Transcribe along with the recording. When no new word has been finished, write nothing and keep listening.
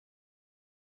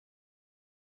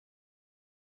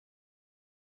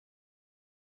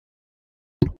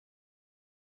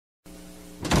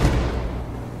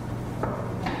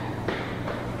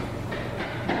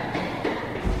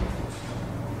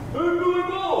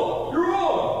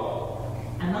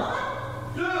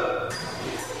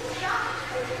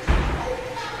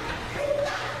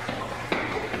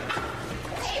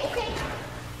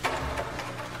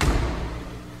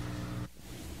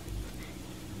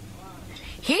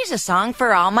Here's a song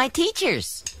for all my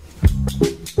teachers.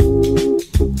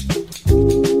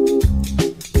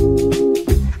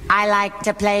 I like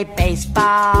to play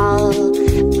baseball.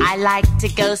 I like to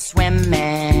go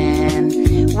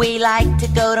swimming. We like to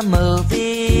go to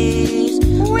movies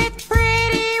with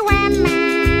pretty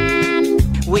women.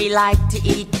 We like to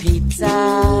eat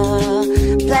pizza,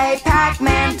 play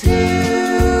Pac-Man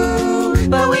too.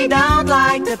 But we don't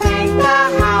like to paint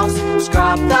the house,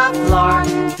 scrub the floor,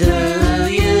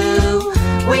 do you?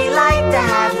 We like to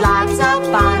have lots of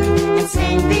fun and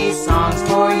sing these songs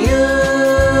for you.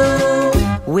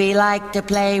 We like to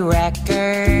play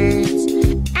records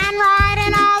and ride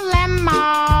in a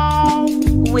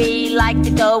limo. We like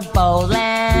to go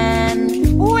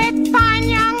bowling with fine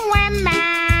young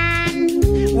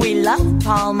women. We love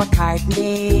Paul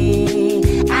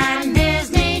McCartney and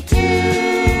Disney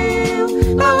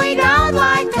too. But we don't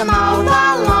like to mow the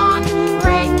lawn,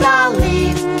 rake the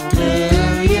leaves, do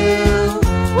you?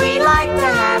 We like to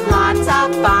have lots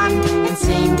of fun and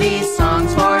sing these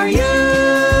songs for you.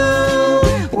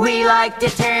 We like to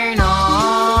turn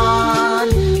on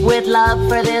with love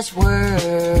for this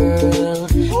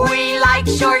world. We like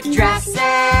short dresses